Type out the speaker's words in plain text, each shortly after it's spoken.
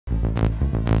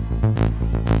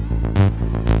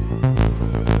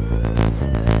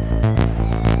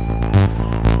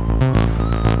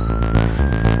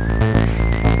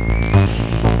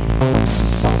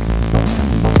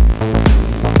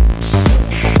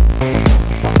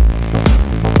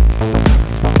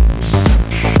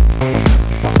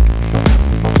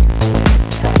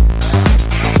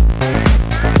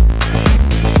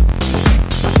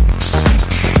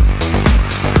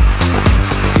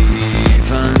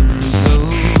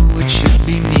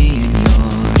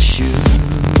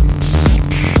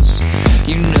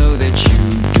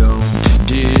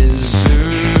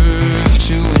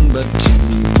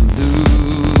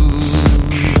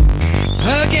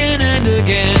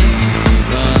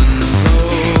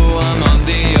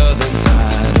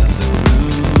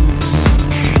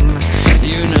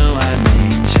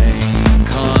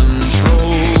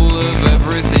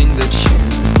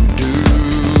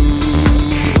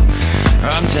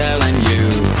telling you.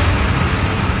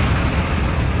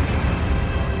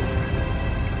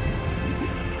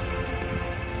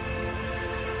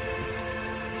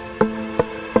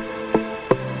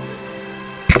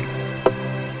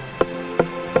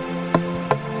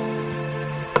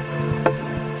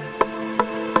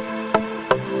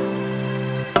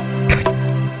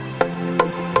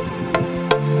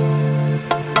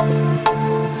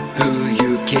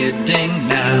 Kidding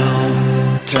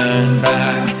now, turn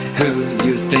back, who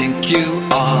you think you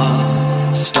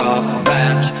are. Stop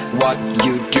at what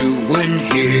you doing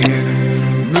here.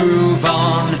 Move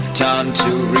on, time to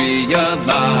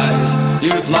realize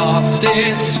you've lost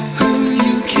it. Who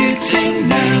you kidding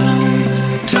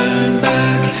now, turn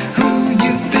back, who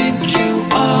you think you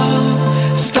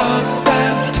are. Stop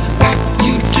at what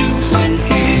you doing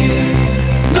here.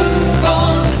 Move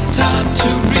on, time to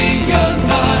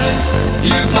realize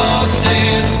you've lost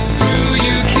it. Who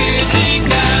you kidding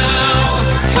now?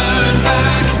 Turn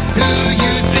back. Who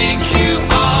you think you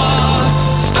are?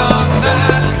 Stop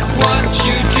that. What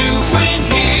you doing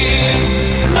here?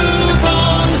 Move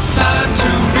on. Time to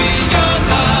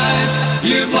realize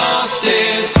you've lost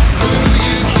it. Who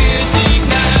you kidding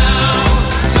now?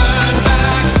 Turn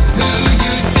back. Who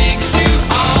you think you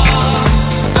are?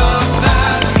 Stop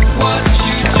that. What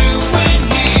you doing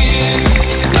here?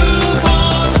 Move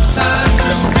on. Time to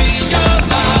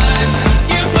realize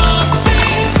you've lost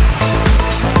it.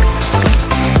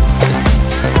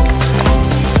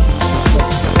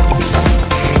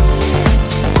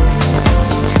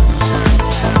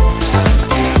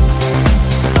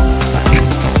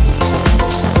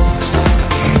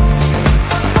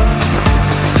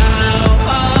 Now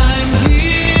I'm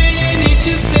here, you need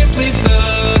to simply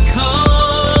succumb.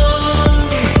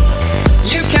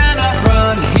 You cannot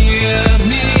run, hear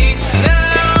me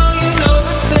now. You know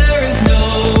that there is no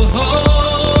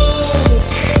hope.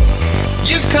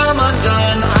 You've come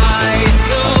undone.